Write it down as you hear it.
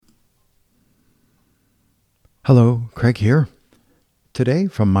Hello, Craig here. Today,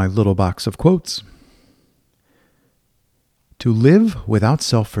 from my little box of quotes. To live without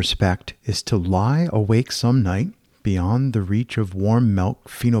self-respect is to lie awake some night beyond the reach of warm milk,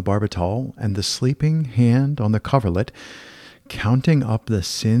 phenobarbital, and the sleeping hand on the coverlet, counting up the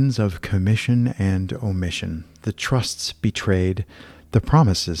sins of commission and omission, the trusts betrayed, the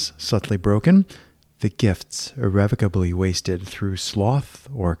promises subtly broken, the gifts irrevocably wasted through sloth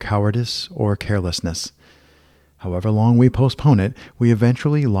or cowardice or carelessness. However long we postpone it, we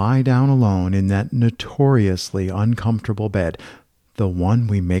eventually lie down alone in that notoriously uncomfortable bed, the one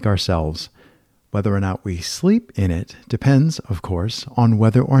we make ourselves. Whether or not we sleep in it depends, of course, on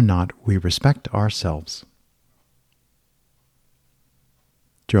whether or not we respect ourselves.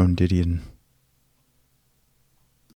 Joan, Didion.